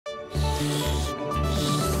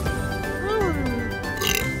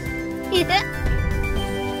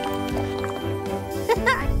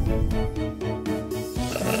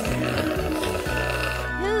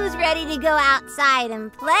to go outside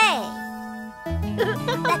and play.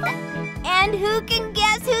 And who can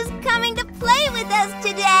guess who's coming to play with us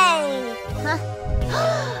today? Huh?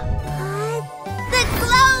 The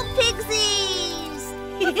Glo Pixies!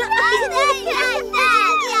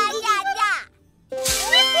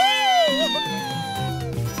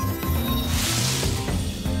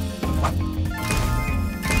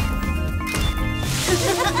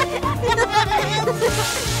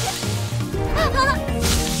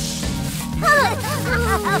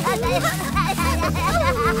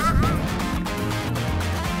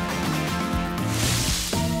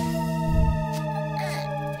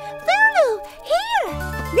 Lulu, here!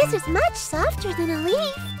 This is much softer than a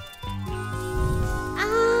leaf.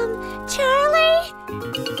 Charlie?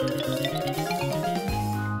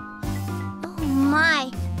 Oh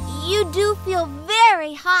my, you do feel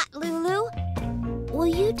very hot, Lulu. Will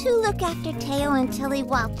you two look after Teo and Tilly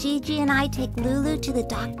while Gigi and I take Lulu to the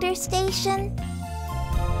doctor's station?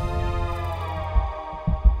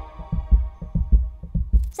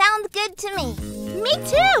 Sounds good to me. Me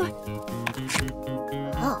too!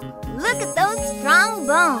 Oh, look at those strong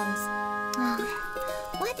bones.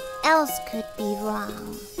 What else could be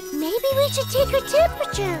wrong? Maybe we should take her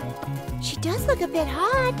temperature. She does look a bit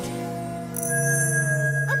hot.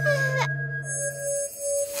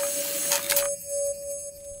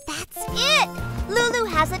 That's it! Lulu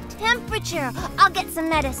has a temperature. I'll get some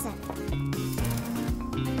medicine.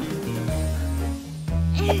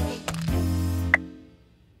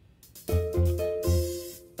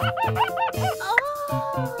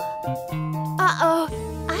 Uh-oh.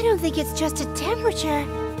 I don't think it's just a temperature.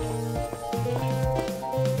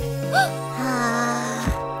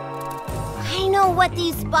 I know what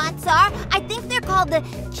these spots are. I think they're called the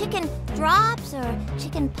chicken drops or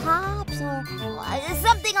chicken pops or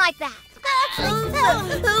something like that.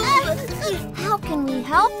 How can we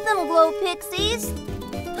help them, Glo Pixies?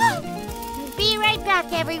 Be right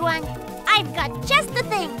back, everyone. I've got just the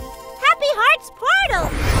thing. Happy Hearts Portal!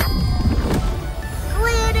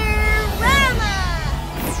 Glitter-rama!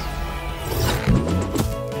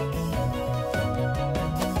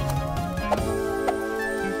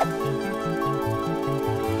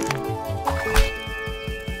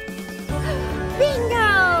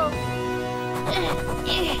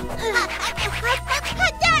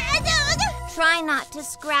 Try not to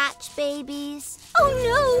scratch, babies. Oh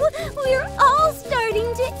no, we're all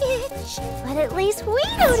starting to itch. But at least we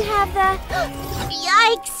don't have the...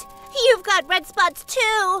 Yikes! You've got red spots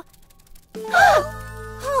too.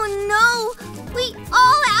 Oh no, we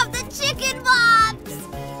all have the chicken pops.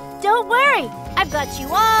 Don't worry, I've got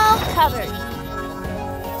you all covered.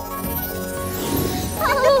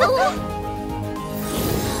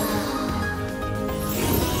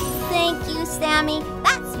 Thank you, Sammie.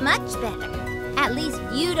 That's much better. At least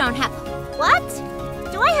you don't have... What?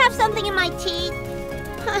 Do I have something in my teeth?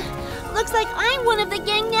 Looks like I'm one of the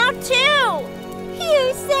gang now, too.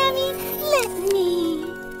 Here, Sammie, let me.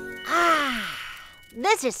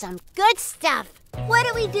 This is some good stuff. What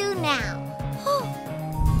do we do now?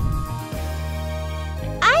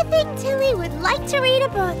 I think Tilly would like to read a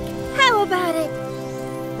book. How about it?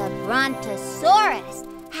 The Brontosaurus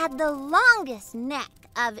had the longest neck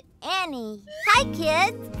of any. Hi,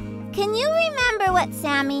 kids. Can you remember what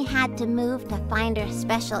Sammie had to move to find her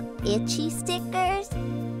special itchy stickers?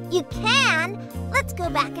 You can. Let's go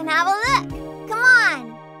back and have a look. Come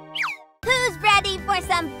on. Who's ready for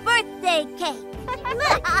some birthday cake?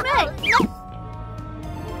 Look.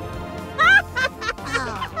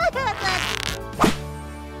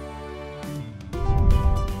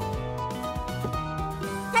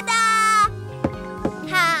 Ta-da!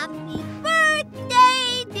 Happy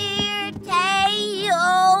birthday, dear Teo!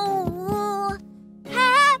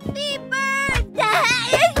 Happy birthday!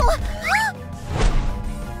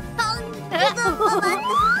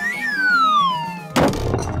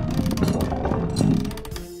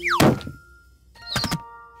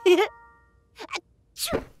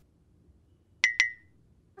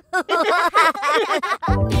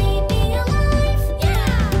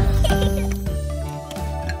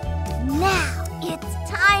 Now it's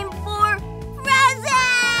time for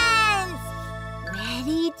presents!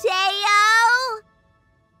 Ready, Teo?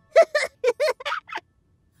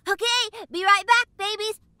 Okay, be right back,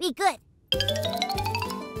 babies. Be good.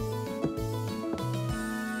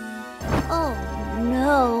 Oh,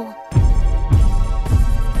 no.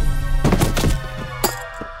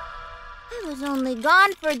 I was only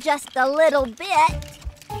gone for just a little bit.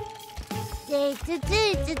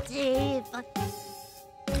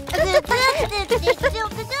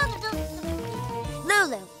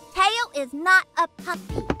 Lulu, Teo is not a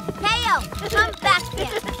puppy. Teo, come back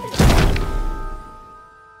here.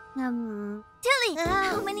 Tilly,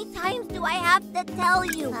 how many times do I have to tell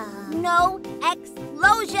you? No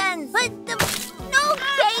explosions! No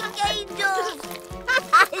cake angels!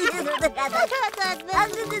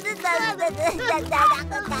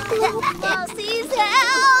 Pixies,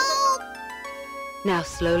 help! Now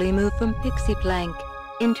slowly move from pixie plank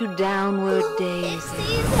into downward days.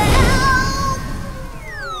 Pixies, help!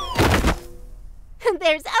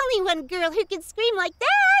 There's only one girl who can scream like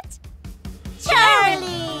that.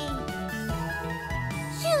 Charlie!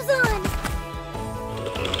 Shoes on!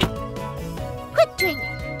 Quick drink!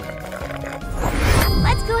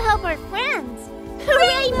 Let's go help our friends!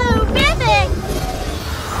 Rainbow ribbon!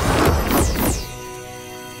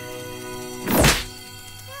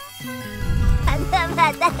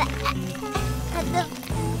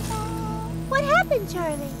 What happened,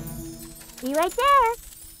 Charlie? Be right there.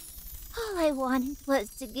 All I wanted was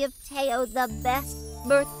to give Teo the best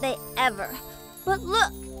birthday ever. But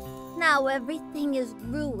look, now everything is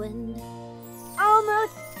ruined.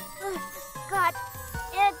 Almost got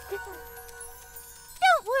it.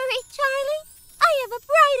 Don't worry, Charlie. I have a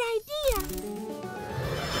bright idea.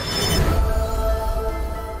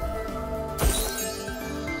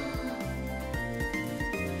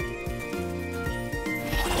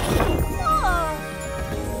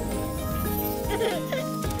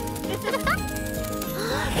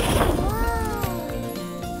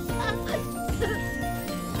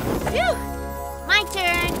 Phew! My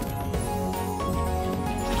turn.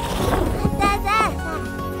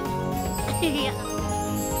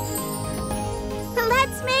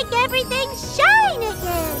 Let's make everything shine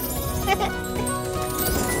again.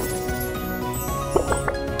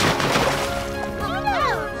 Oh no!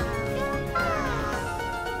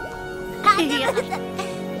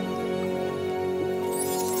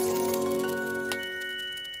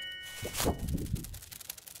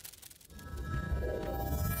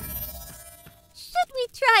 Should we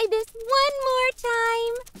try this one more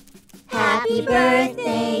time? Happy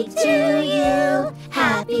birthday to you.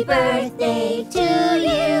 Happy birthday to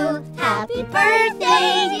you. Happy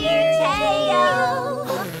birthday, dear Teo.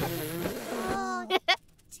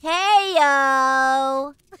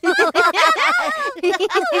 Teo!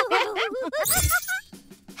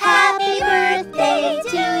 Happy birthday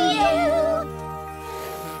to you.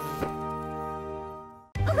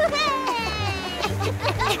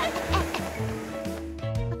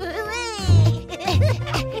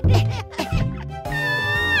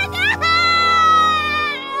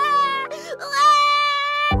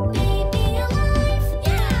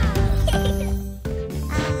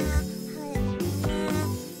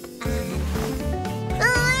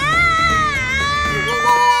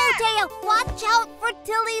 Teo, watch out for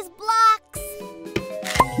Tilly's blocks.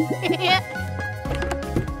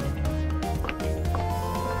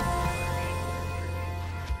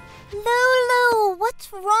 Lulu, what's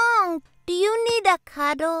wrong? Do you need a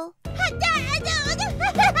cuddle?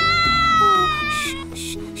 Oh, shh,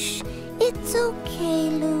 shh, shh. It's okay,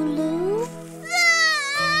 Lulu.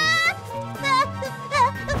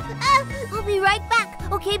 I'll be right back.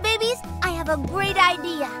 Okay, babies? I have a great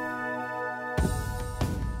idea.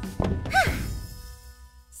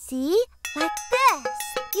 See? Like this.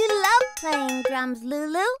 You love playing drums,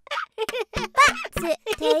 Lulu. That's it,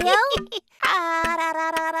 Teo.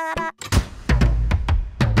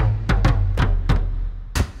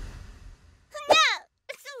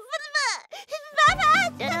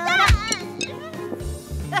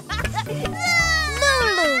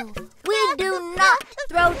 Lulu, we do not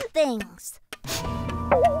throw things.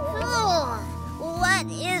 Oh, what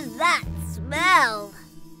is that smell?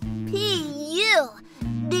 P.U.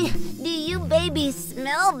 Do you babies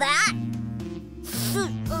smell that?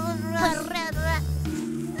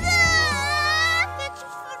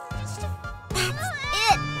 That's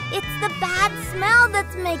it. It's the bad smell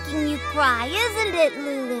that's making you cry, isn't it,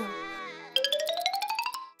 Lulu?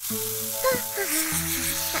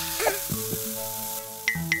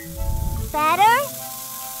 Better?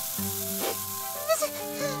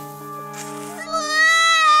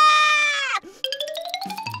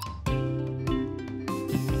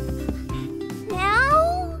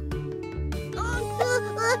 Now? Glo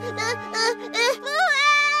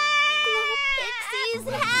Pixies,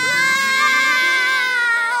 help!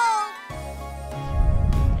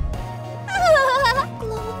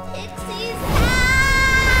 Glo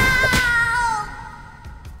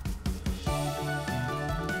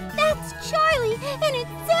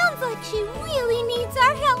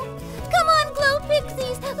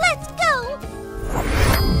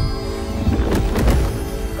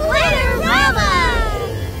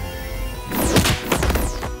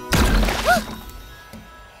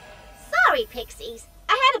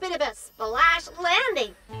the splash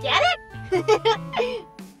landing. Get it?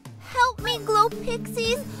 Help me, Glo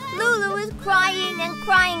Pixies. Lulu is crying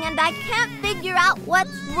and I can't figure out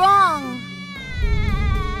what's wrong.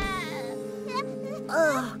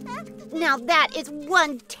 Ugh. Now that is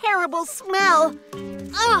one terrible smell.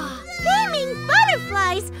 Ugh. Flaming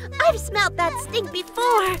butterflies! I've smelled that stink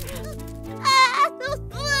before.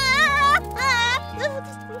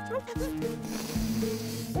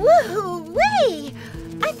 Woo-wee!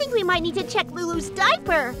 I think we might need to check Lulu's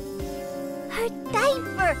diaper. Her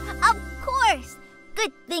diaper, of course.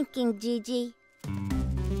 Good thinking, Gigi.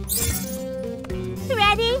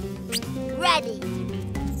 Ready? Ready.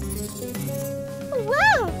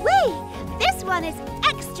 Whoa, wait! This one is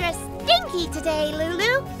extra stinky today,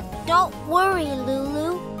 Lulu. Don't worry,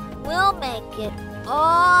 Lulu. We'll make it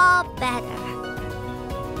all better.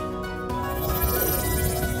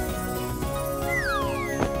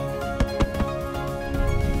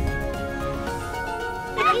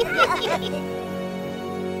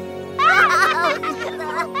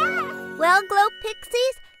 Well, Glo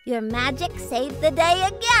Pixies, your magic saved the day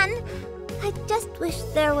again. I just wish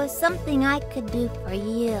there was something I could do for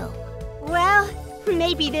you. Well,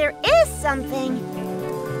 maybe there is something.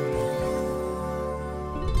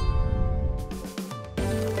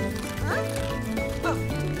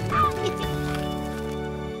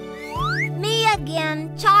 Me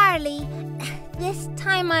again, Charlie. This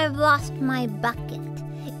time I've lost my bucket.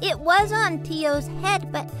 It was on Tio's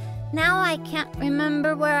head, but now I can't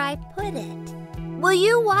remember where I put it. Will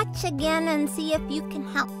you watch again and see if you can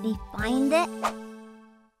help me find it?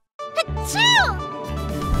 Achoo!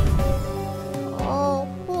 Oh,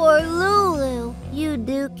 poor Lulu. You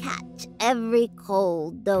do catch every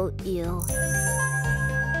cold, don't you?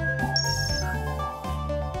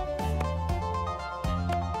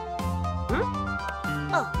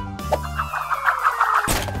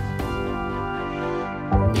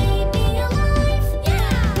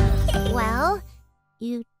 Well,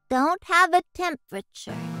 you don't have a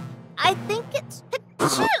temperature. I think it's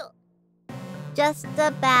just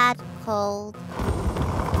a bad cold.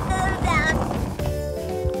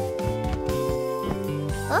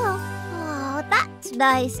 Oh, that's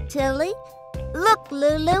nice, Tilly. Look,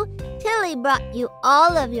 Lulu, Tilly brought you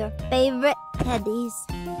all of your favorite teddies.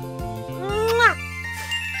 Mwah!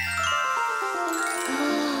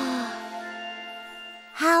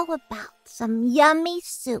 How about some yummy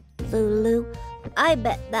soup, Lulu? I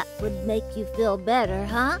bet that would make you feel better,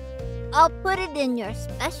 huh? I'll put it in your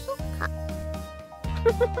special cup.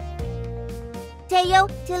 Teo,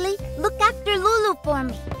 Tilly, look after Lulu for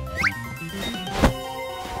me.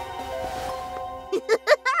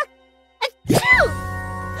 Achoo!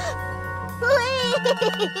 Whee!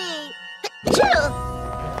 Achoo!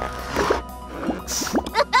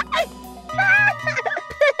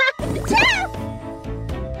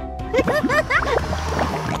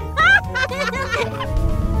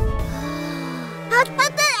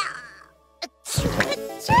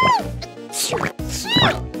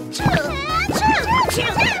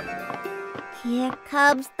 Here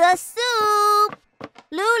comes the soup.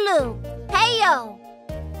 Lulu, Teo.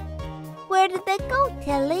 Where did they go,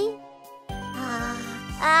 Tilly?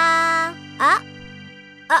 Up.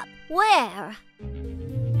 Up where?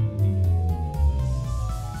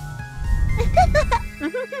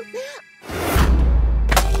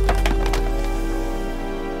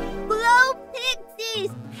 Glo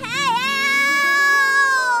Pixies, help!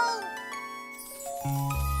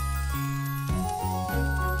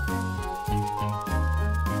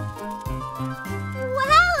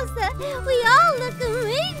 Wowza, we all look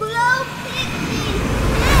great, Glo Pixies,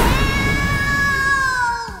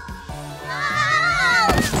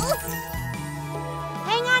 help!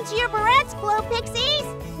 Hang on to your barrettes, Glo Pixies.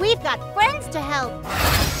 We've got friends to help.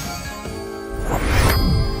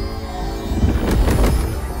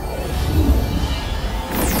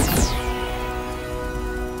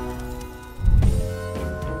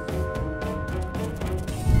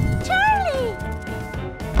 Charlie!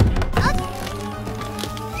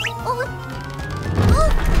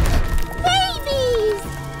 Babies!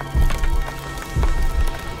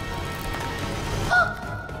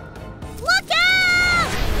 Look out!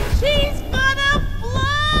 She's gonna blow!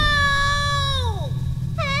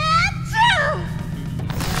 Achoo!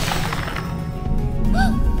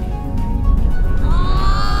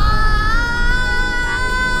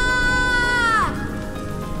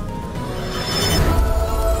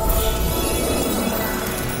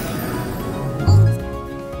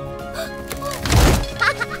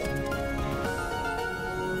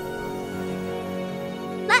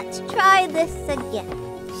 Let's try this again,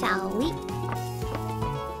 shall we?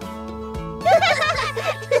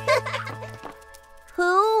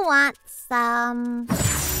 Who wants some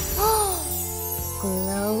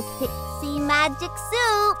Glo Pixie magic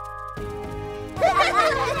soup?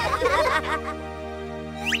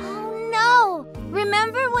 Oh no!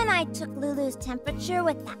 Remember when I took Lulu's temperature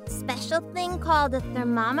with that special thing called a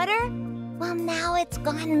thermometer? Well, now it's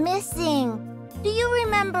gone missing. Do you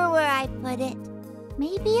remember where I put it?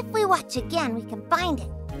 Maybe if we watch again, we can find it.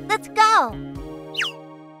 Let's go!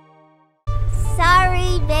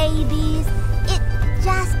 Sorry, babies. It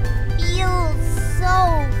just feels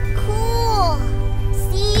so cool.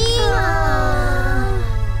 See?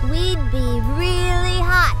 We'd be really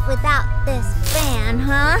hot without this fan,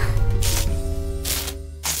 huh?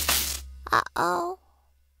 Uh-oh.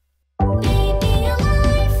 Baby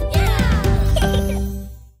alive, yeah!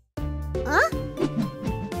 Huh?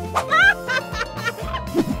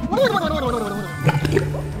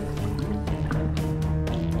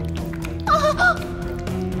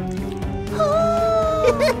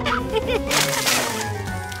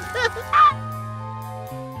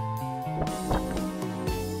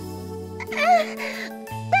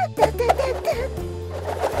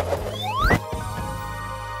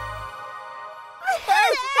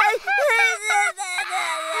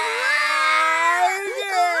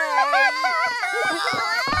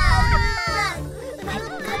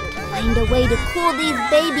 Find a way to cool these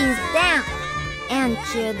babies down and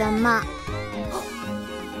cheer them up.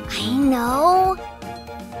 I know.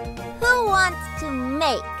 Who wants to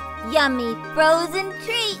make yummy frozen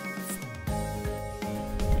treats?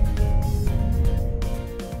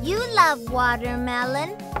 You love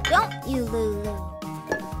watermelon, don't you, Lulu?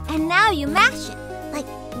 And now you mash it like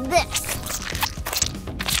this.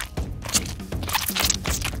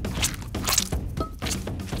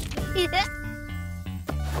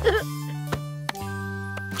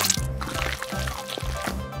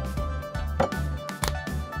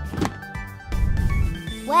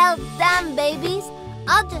 Well done, babies.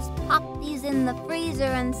 I'll just pop these in the freezer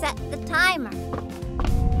and set the timer.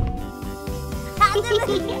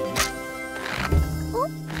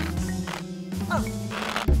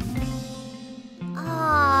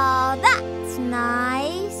 Oh, that's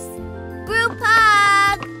nice. Group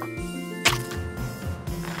hug.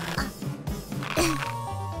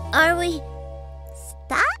 Are we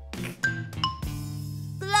stuck?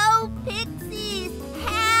 Glo Pixies,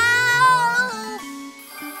 help!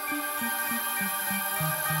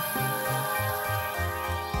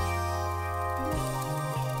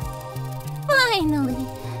 Finally,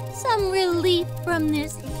 some relief from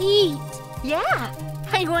this heat. Yeah.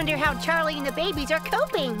 I wonder how Charlie and the babies are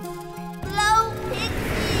coping. Glo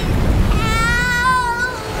Pixies,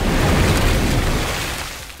 help!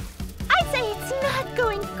 I'd say it's not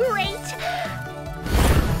going great.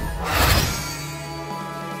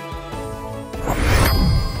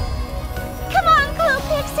 Come on, Glo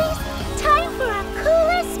Pixies. Time for a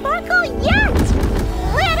coolest sparkle yet.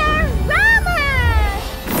 Glitter-rama!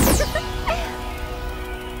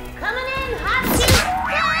 Coming in hot soup.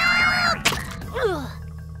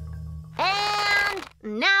 And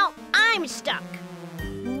now I'm stuck.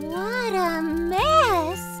 What a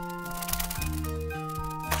mess!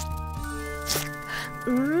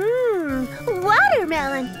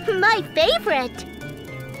 Watermelon, my favorite.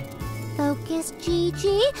 Focus,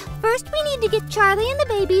 Gigi. First, we need to get Charlie and the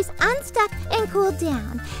babies unstuck and cooled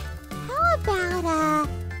down. How about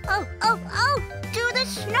Oh, do the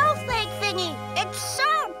snowflake thingy. It's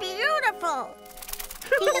so beautiful.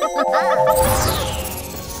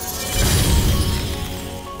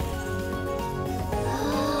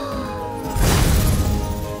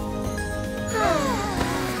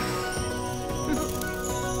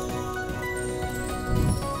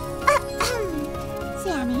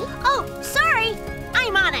 Sammie? Oh, sorry.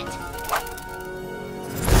 I'm on it.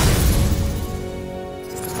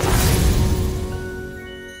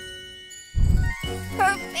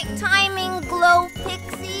 Perfect timing, Glo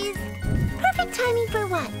Pixies. Perfect timing for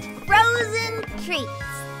what? Frozen treats.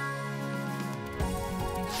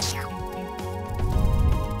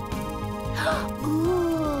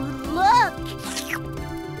 Ooh, look.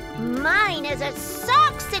 Mine is a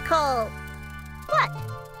soxicle. What?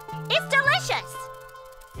 It's delicious.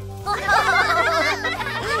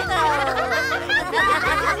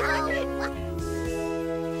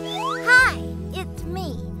 Hi, it's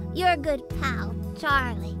me, your good pal,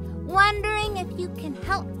 Charlie, wondering if you can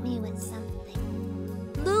help me with something.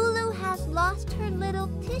 Lulu has lost her little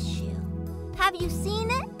tissue. Have you seen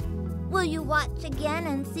it? Will you watch again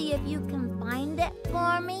and see if you can find it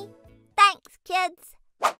for me? Thanks, kids.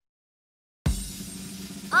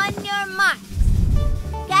 On your marks.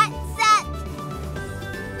 Get set.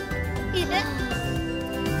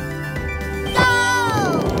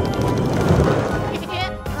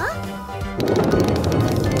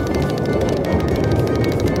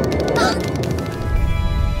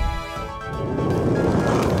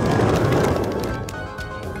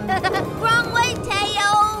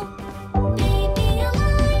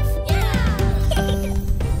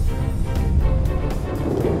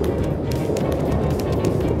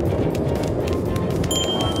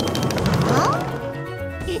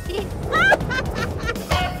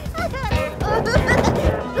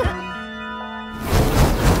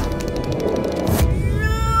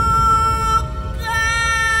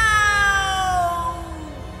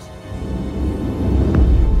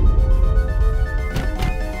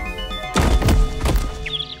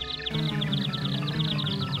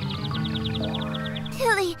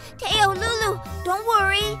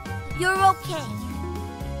 okay.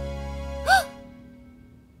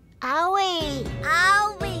 Owie!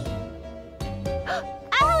 Owie!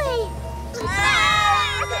 Owie!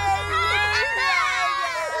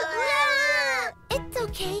 It's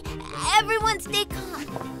okay. Everyone stay calm.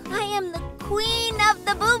 I am the queen of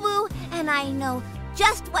the boo-boo, and I know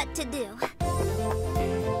just what to do.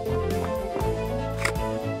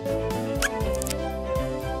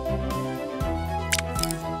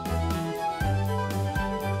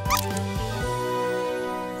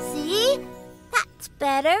 See? That's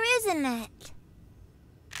better, isn't it?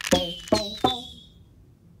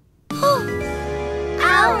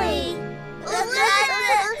 Owie!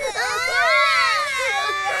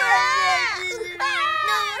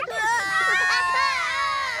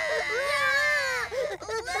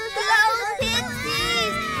 Glo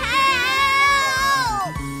Pixies,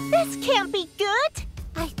 help! This can't be good.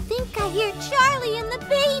 I think I hear Charlie and the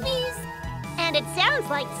babies. And it sounds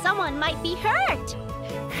like someone might be hurt.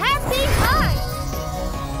 Happy hearts!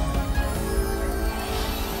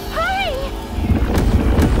 Hurry!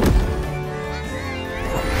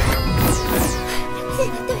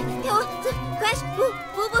 Crash, boo,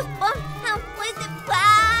 boo, boo, bum, how was it?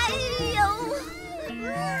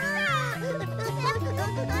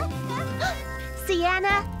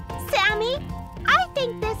 Siena, Sammie, I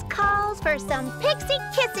think this calls for some pixie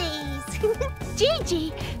kisses.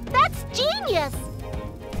 Gigi, that's genius.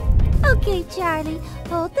 Okay, Charlie,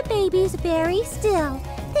 hold the babies very still.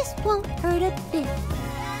 This won't hurt a bit.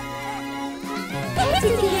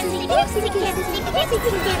 Pixie kissy, pixie kissy, pixie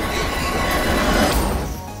kissy.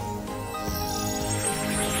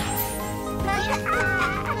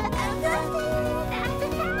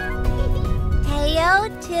 Teo,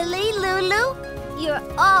 Tilly, Lulu, you're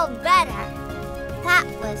all better. That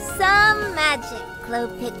was some magic, Glo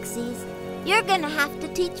Pixies. You're gonna have to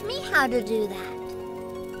teach me how to do that.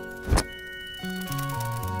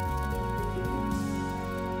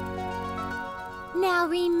 Now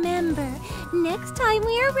remember, next time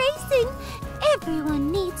we are racing,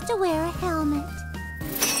 everyone needs to wear a helmet.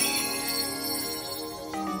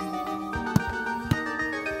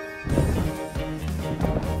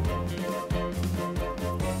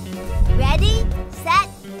 Ready, set,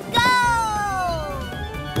 go!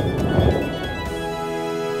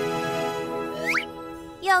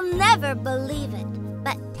 You'll never believe it,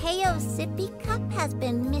 but Teo's sippy cup has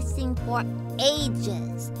been missing for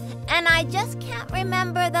ages. And I just can't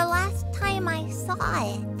remember the last time I saw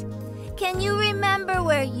it. Can you remember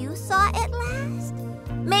where you saw it last?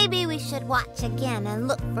 Maybe we should watch again and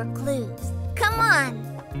look for clues. Come on!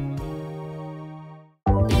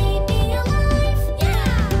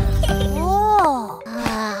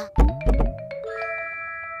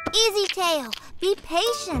 Easy, Teo. Be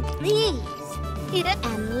patient, please.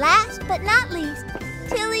 And last but not least,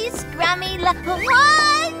 Tilly's scrummy lunch!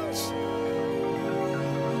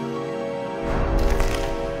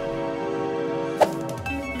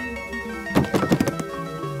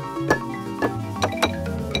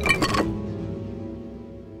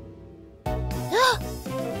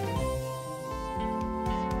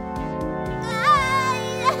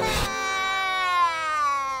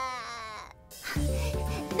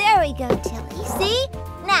 There we go, Tilly. See?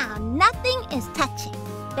 Now nothing is touching.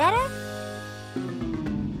 Better?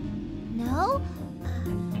 No?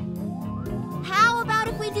 How about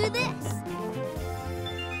if we do this?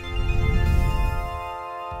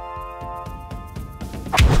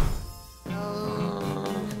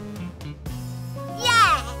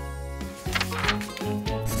 Yeah!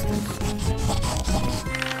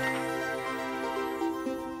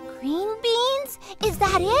 Green beans? Is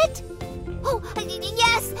that it? Oh,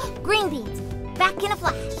 yes! Green beans. Back in a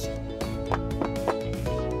flash.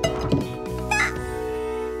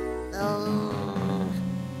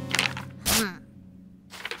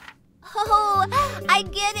 Oh, I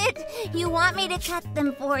get it. You want me to cut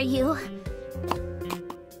them for you.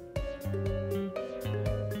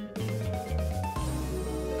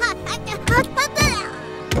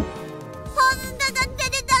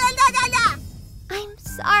 I'm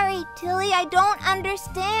sorry, Tilly. I don't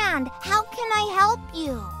understand. How can I help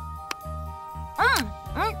you?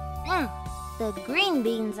 The green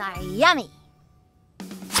beans are yummy.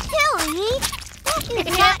 Tilly, that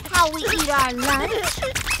is not how we eat our lunch.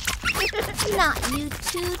 Not you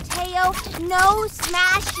too, Teo. No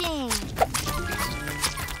smashing.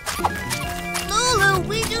 Lulu,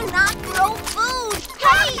 we do not throw food.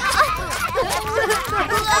 Hey!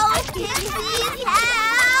 Glo Pixies,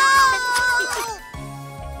 help!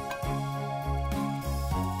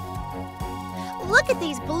 Look at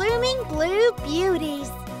these blooming blue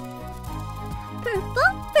beauties.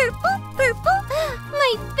 Purple, purple, purple. My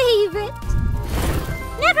my favorite.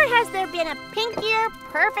 Never has there been a pinkier,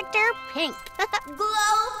 perfecter pink. Glo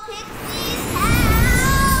Pixies,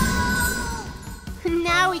 help!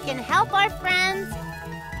 Now we can help our friends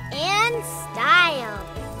in style.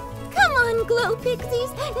 Come on, Glo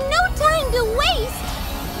Pixies. No time to waste.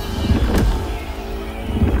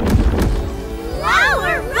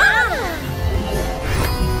 Flower-rama!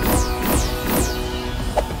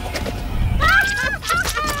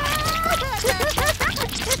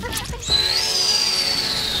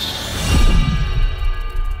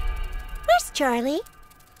 Where's Charlie?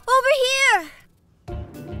 Over here!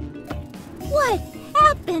 What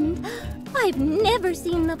happened? I've never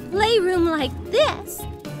seen the playroom like this.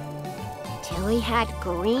 Tilly had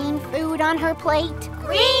green food on her plate.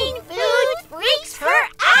 Green food freaks her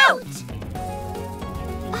out!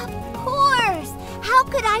 Of course! How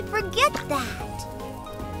could I forget that?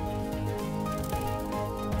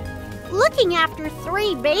 Looking after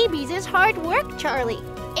 3 babies is hard work, Charlie.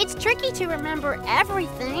 It's tricky to remember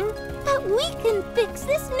everything. But we can fix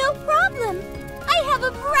this, no problem. I have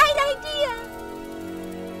a bright idea.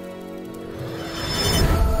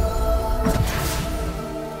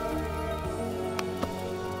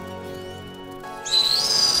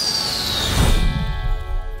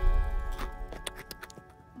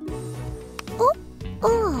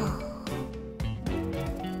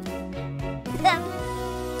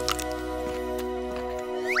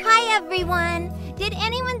 Hi, everyone. Did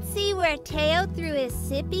anyone see where Teo threw his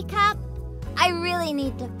sippy cup? I really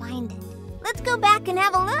need to find it. Let's go back and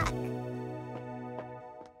have a look.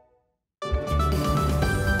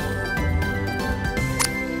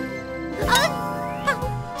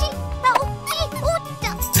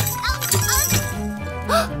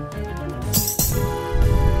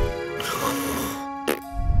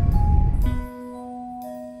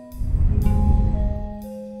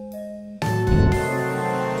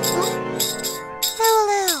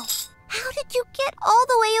 You get all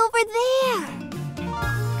the way over there.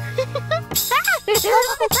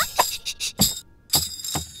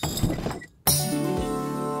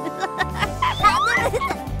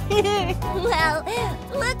 Well,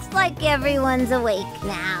 looks like everyone's awake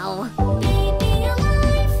now. Baby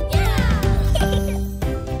alive, yeah!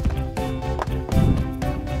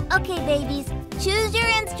 Okay, babies, choose your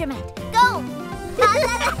instrument. Go!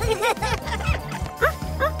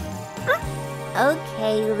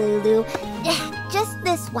 Okay, Lulu. Just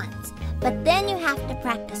this once. But then you have to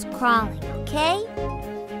practice crawling, okay?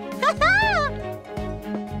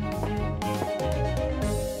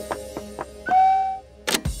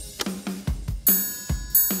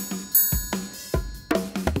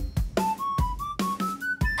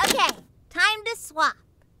 Okay, time to swap.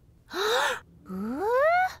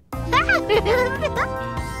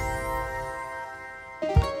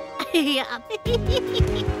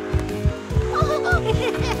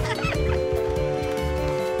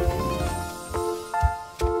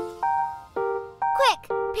 Quick,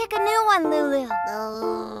 pick a new one, Lulu.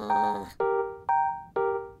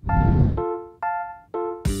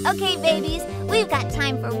 Okay, babies, we've got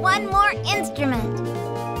time for one more instrument.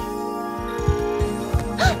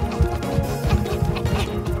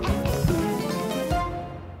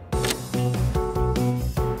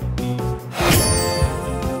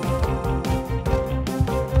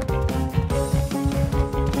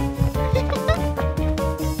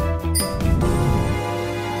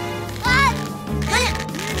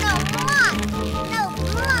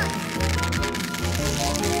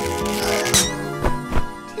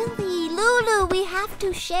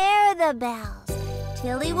 To share the bells.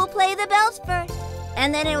 Tilly will play the bells first,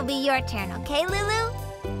 and then it'll be your turn, okay, Lulu?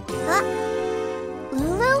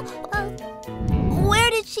 Lulu? Where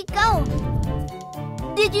did she go?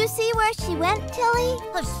 Did you see where she went, Tilly?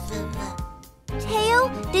 Teo,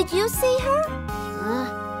 did you see her?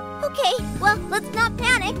 Okay, well, let's not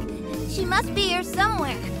panic. She must be here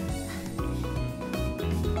somewhere.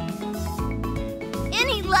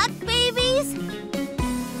 Any luck, babies?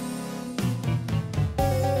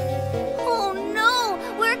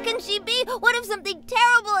 Can she be? What if something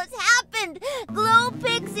terrible has happened? Glo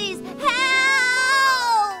Pixies,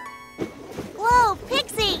 help! Whoa,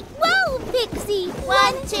 Pixie! Whoa, Pixie!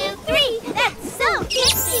 1, 2, 3, that's so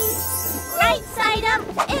Pixie! Right side up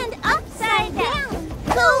and upside down.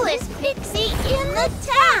 Coolest Pixie in the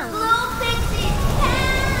town. Glo Pixies, help!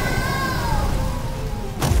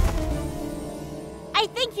 I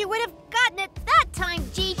think you would have gotten it that time,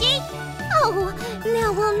 Gigi. Oh,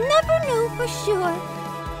 now we'll never know for sure.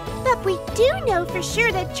 But we do know for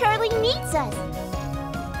sure that Charlie needs us.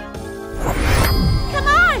 Come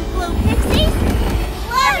on, Glo Pixies!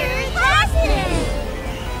 Flutterstastic!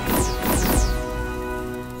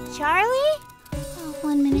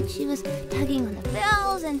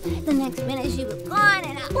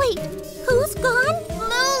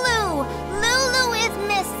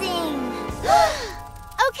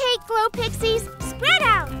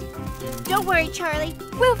 Charlie.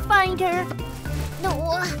 We'll find her. No.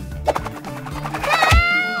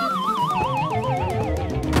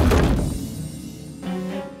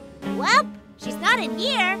 Well, she's not in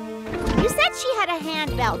here. You said she had a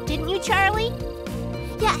handbell, didn't you, Charlie?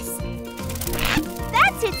 Yes.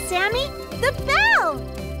 That's it, Sammie. The bell.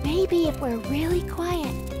 Maybe if we're really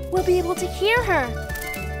quiet, we'll be able to hear her.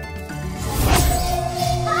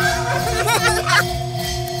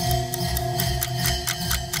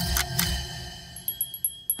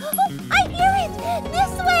 I hear it!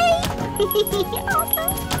 This way!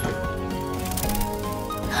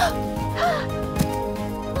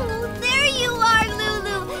 Oh, there you are,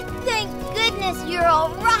 Lulu! Thank goodness you're all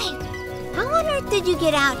right! How on earth did you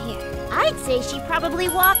get out here? I'd say she probably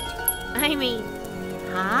walked.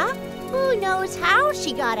 Who knows how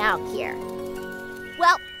she got out here?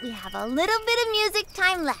 Well, we have a little bit of music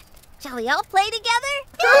time left. Shall we all play together?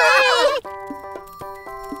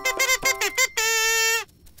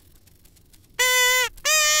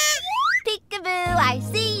 Peekaboo, I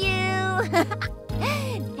see you!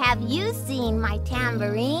 Have you seen my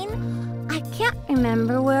tambourine? I can't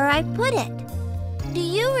remember where I put it. Do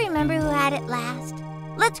you remember who had it last?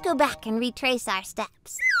 Let's go back and retrace our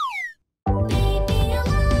steps.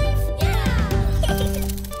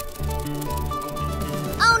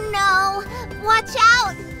 Oh no! Watch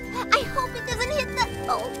out! I hope it doesn't hit the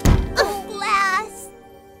glass.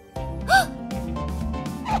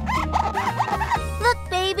 Look,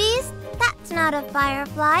 babies, that's not a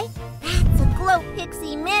firefly. That's a Glo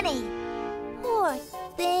Pixie Mini. Poor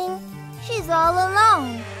thing. She's all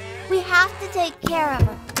alone. We have to take care of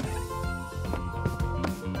her.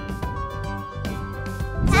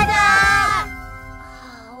 Ta-da!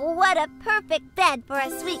 Oh, what a perfect bed for a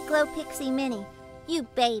sweet Glo Pixie Mini. You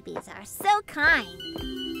babies are so kind.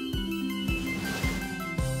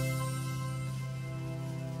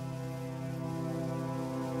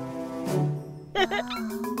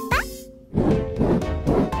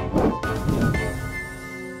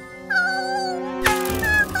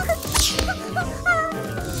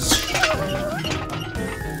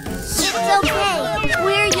 It's okay.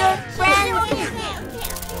 We're your friends.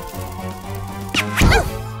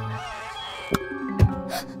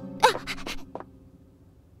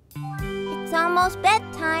 It's almost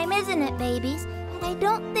bedtime, isn't it, babies? But I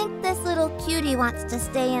don't think this little cutie wants to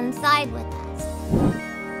stay inside with us.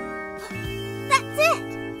 That's it!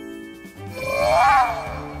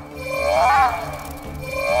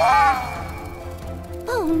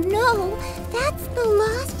 Oh no! That's the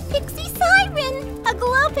lost pixie siren! A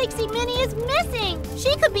Glo Pixie Mini is missing!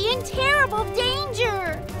 She could be in terrible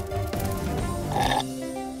danger!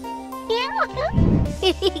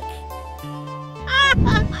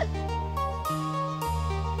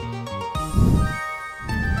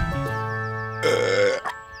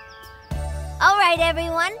 All right,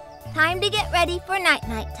 everyone. Time to get ready for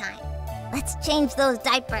night-night time. Let's change those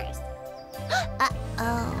diapers.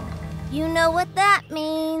 Uh-oh. You know what that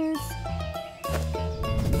means.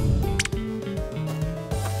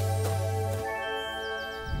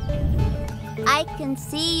 I can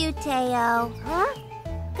see you, Teo. Huh?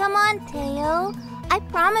 Come on, Teo. I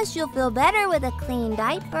promise you'll feel better with a clean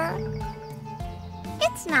diaper.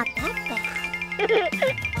 It's not that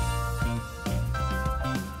bad.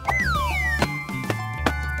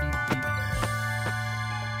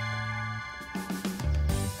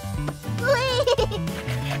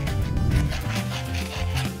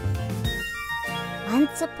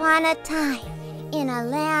 Once upon a time, in a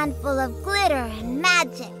land full of glitter and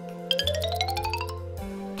magic.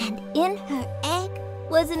 And in her egg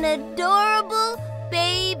was an adorable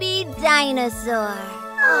baby dinosaur.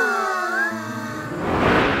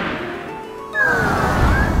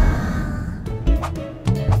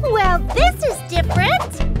 Well, this is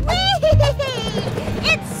different!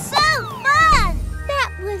 It's so fun!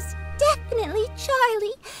 That was definitely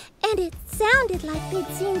Charlie, and it sounded like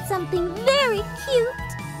they'd seen something very cute.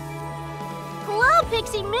 Glo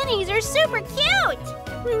Pixie Minis are super cute!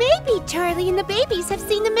 Maybe Charlie and the babies have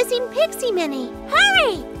seen the missing Pixie Mini.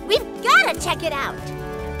 Hurry! We've gotta check it out!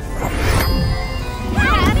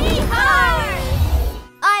 Happy heart!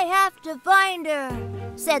 I have to find her,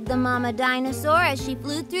 said the mama dinosaur as she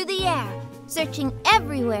flew through the air, searching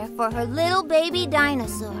everywhere for her little baby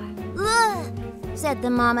dinosaur. Look, said the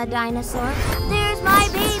mama dinosaur. There's my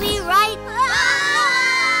baby right...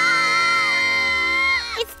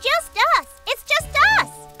 It's just us! It's just us!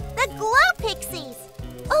 The Glo Pixies!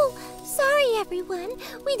 Oh, sorry, everyone.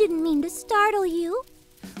 We didn't mean to startle you.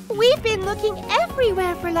 We've been looking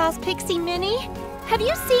everywhere for Lost Pixie Mini. Have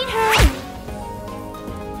you seen her?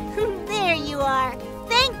 There you are.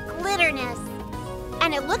 Thank Glitterness.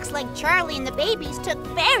 And it looks like Charlie and the babies took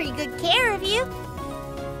very good care of you.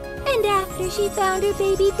 And after she found her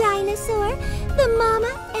baby dinosaur, the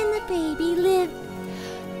mama and the baby lived.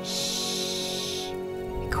 Shh.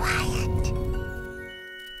 Quiet.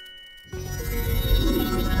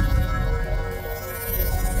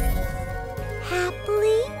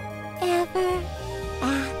 Happily ever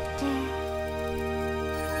after.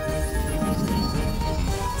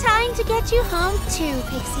 Time to get you home too,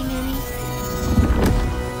 Pixie Minnie.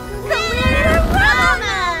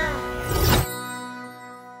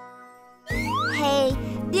 Hey,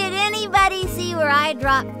 did anybody see where I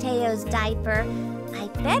dropped Teo's diaper? I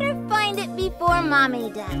better find it before Mommy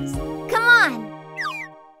does. Come on.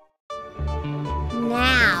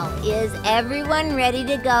 Now, is everyone ready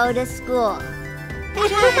to go to school?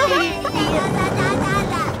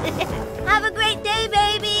 Have a great day,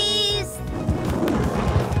 babies!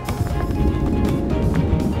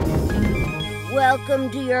 Welcome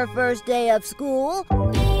to your first day of school.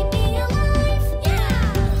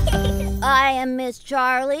 I am Miss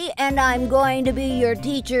Charlie, and I'm going to be your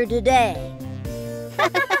teacher today.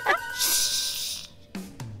 Shh!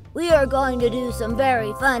 We are going to do some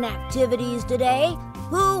very fun activities today.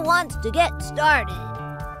 Who wants to get started?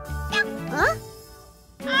 Huh?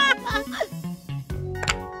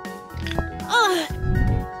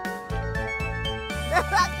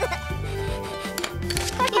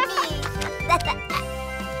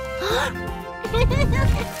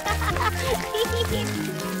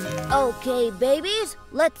 Okay, babies,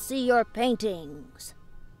 let's see your paintings.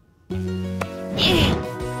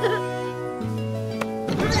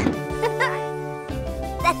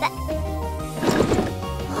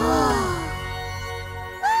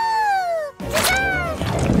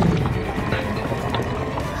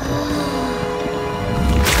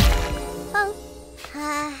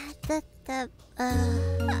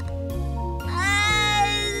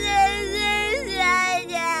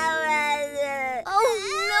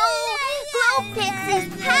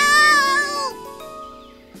 Pixies, help!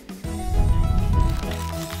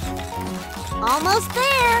 Almost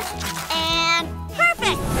there. And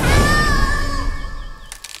perfect.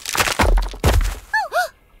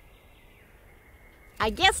 I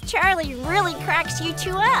guess Charlie really cracks you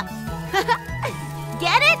two up.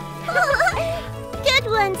 Get it? Good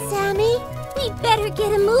one, Sammie. We'd better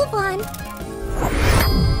get a move on.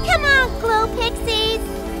 Come on, Glo Pixies.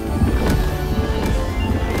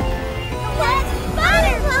 Let's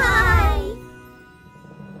butterfly!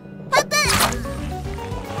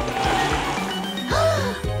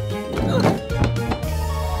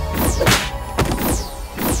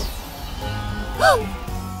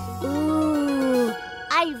 Ooh,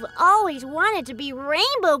 I've always wanted to be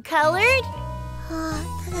rainbow colored.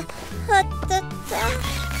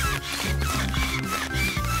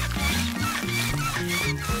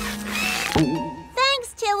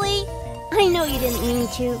 Thanks, Tilly. I know you didn't mean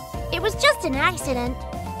to. It was just an accident.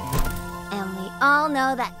 And we all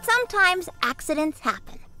know that sometimes accidents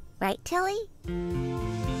happen. Right, Tilly?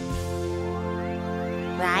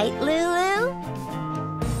 Right, Lulu?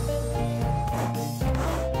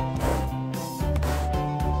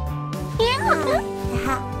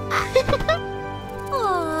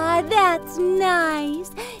 Aw, that's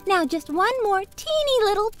nice. Now just one more teeny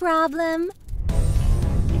little problem.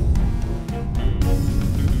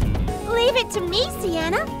 Leave it to me,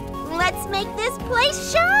 Sienna. Let's make this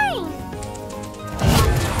place shine.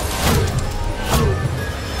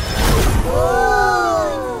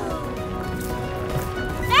 Whoa.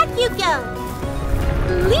 Back you go.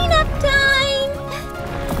 Clean up time!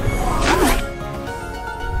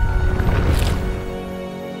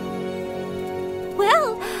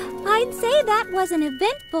 Well, I'd say that was an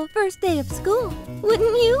eventful first day of school,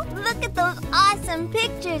 wouldn't you? Look at those awesome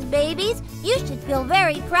pictures, babies. You should feel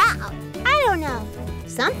very proud. I don't know.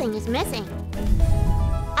 Something is missing.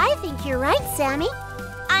 I think you're right, Sammie.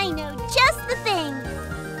 I know just the thing.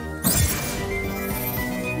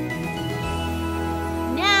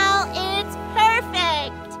 Now it's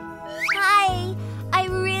perfect. Hi, I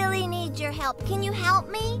really need your help. Can you help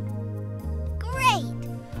me? Great.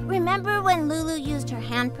 Remember when Lulu used her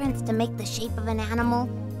handprints to make the shape of an animal?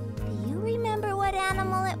 Do you remember what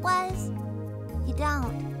animal it was? You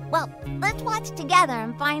don't? Well, let's watch together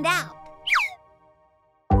and find out.